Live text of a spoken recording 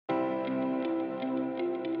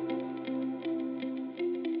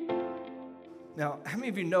Now, how many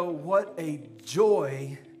of you know what a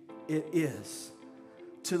joy it is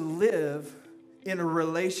to live in a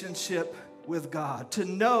relationship with God? To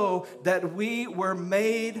know that we were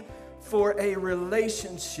made for a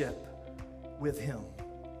relationship with Him.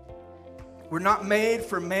 We're not made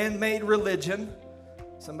for man-made religion.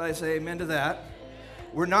 Somebody say amen to that.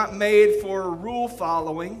 We're not made for rule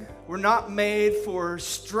following. We're not made for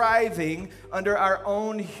striving under our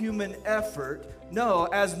own human effort. No,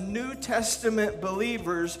 as New Testament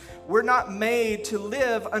believers, we're not made to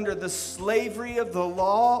live under the slavery of the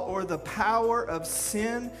law or the power of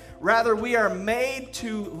sin. Rather, we are made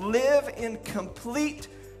to live in complete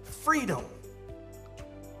freedom.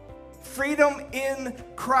 Freedom in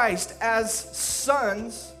Christ as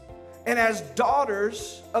sons and as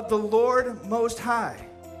daughters of the Lord Most High.